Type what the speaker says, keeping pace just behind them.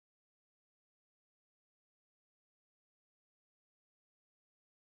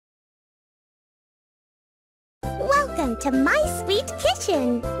Welcome to my sweet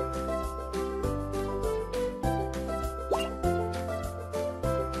kitchen!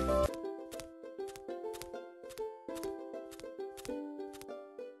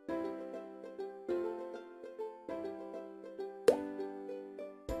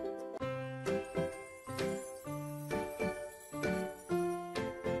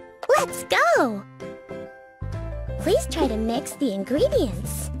 Let's go! Please try to mix the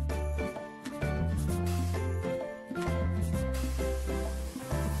ingredients.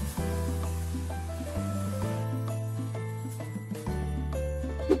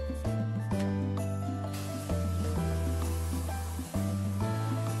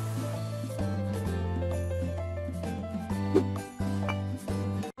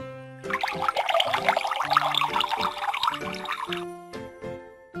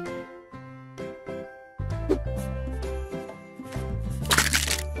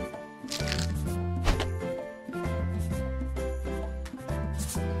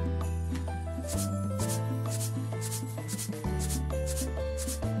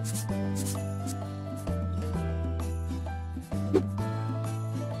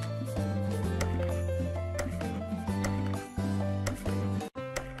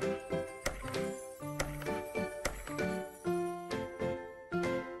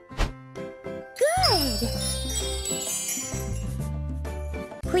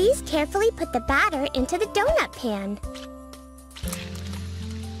 Please carefully put the batter into the donut pan.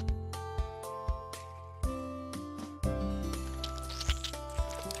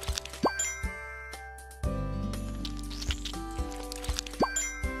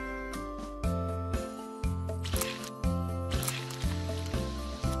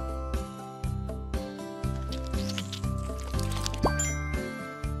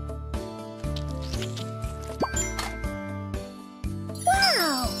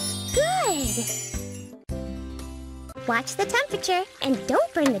 Watch the temperature and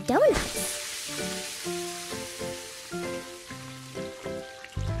don't burn the donuts.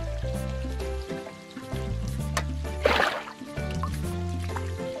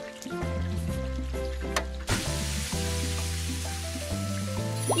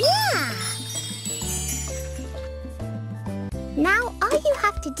 Yeah! Now all you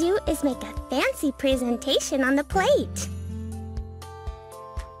have to do is make a fancy presentation on the plate.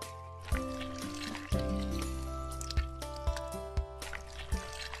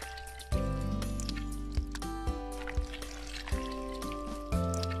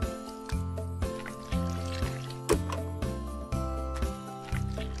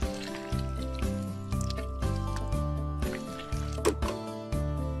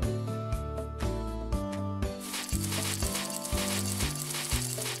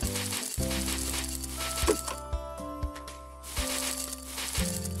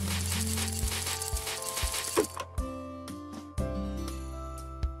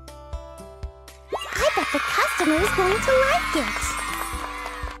 I bet the customer is going to like it.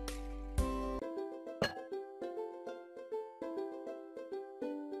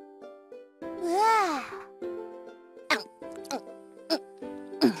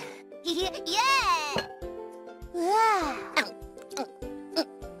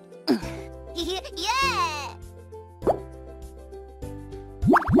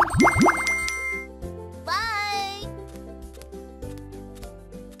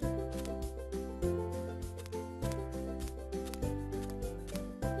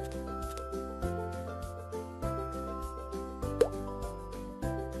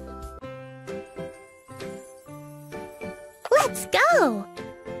 Let's go!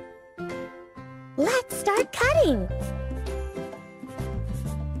 Let's start cutting!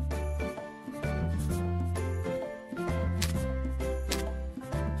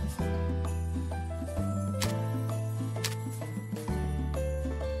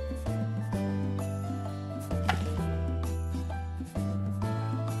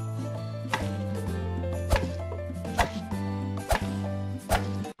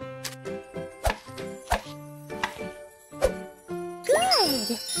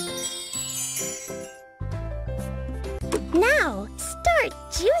 Now, start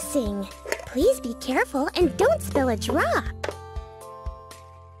juicing. Please be careful and don't spill a drop.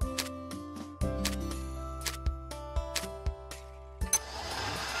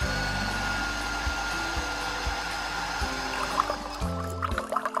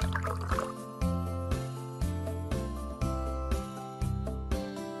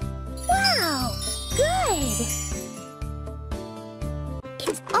 Wow, good.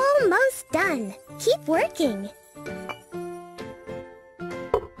 It's almost done. Keep working.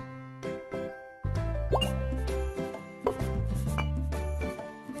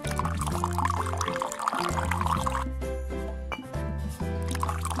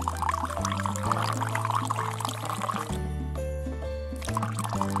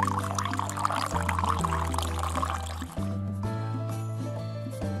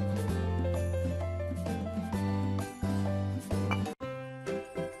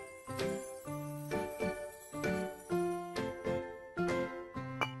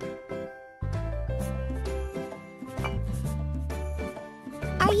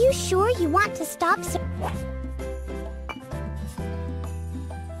 Are you sure you want to stop?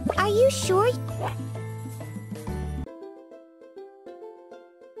 Are you sure?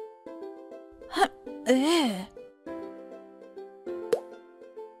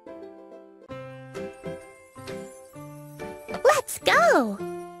 Let's go!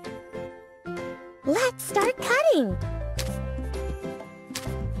 Let's start cutting!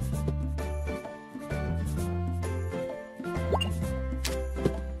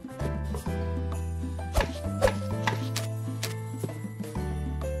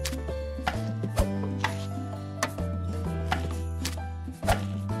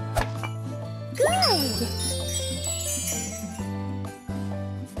 Good!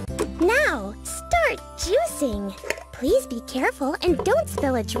 Now, start juicing! Please be careful and don't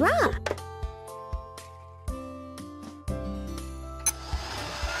spill a drop.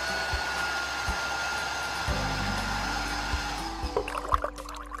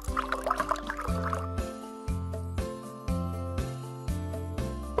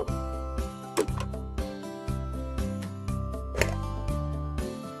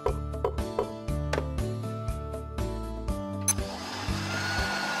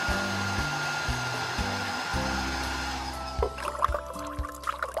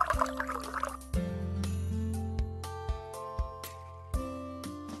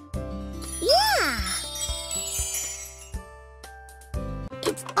 Yeah!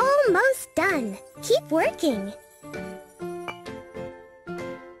 It's almost done. Keep working.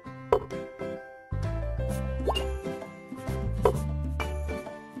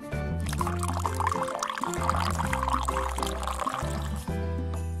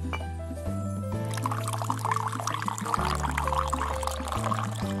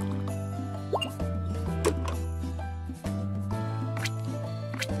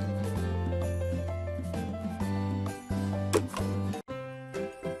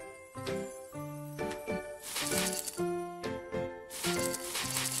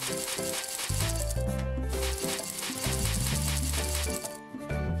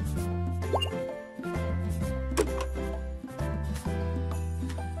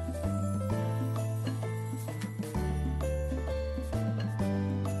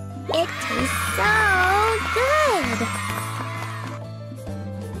 It tastes so good!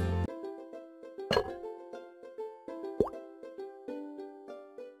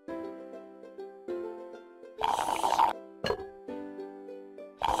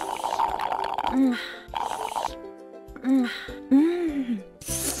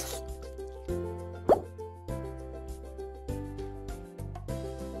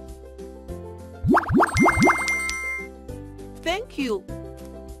 Thank you.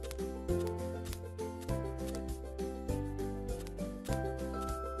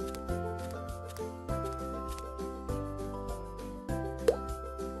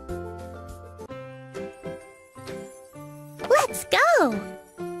 Let's go!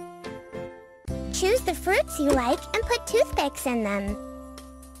 Choose the fruits you like and put toothpicks in them.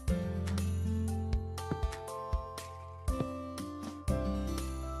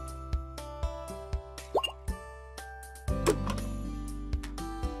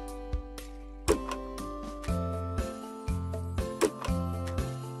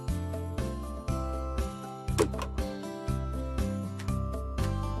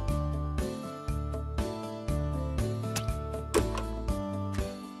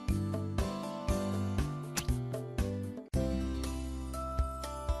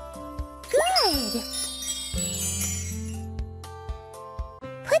 Good!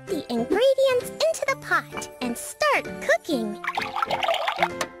 Put the ingredients into the pot and start cooking.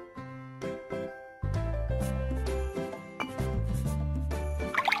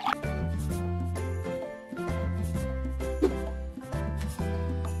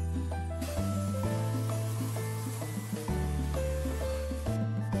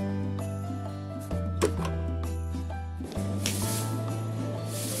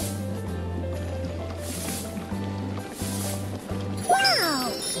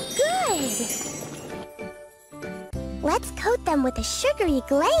 Wow! Good! Let's coat them with a sugary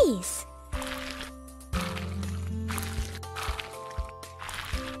glaze.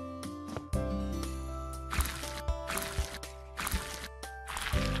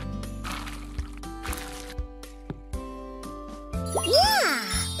 Yeah!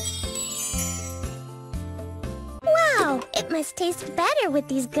 Wow, it must taste better with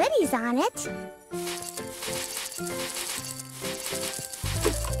these goodies on it.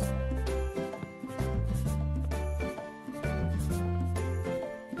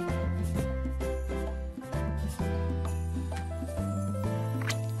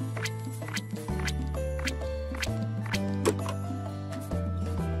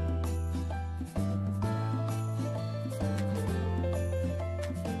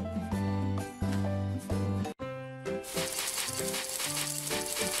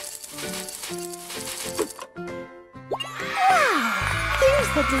 Here's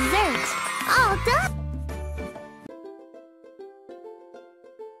the dessert, all done.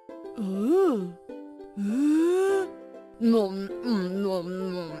 Nom, nom,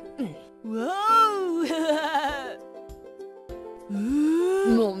 nom. Wow!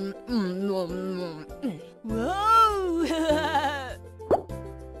 Nom, nom, nom. Wow!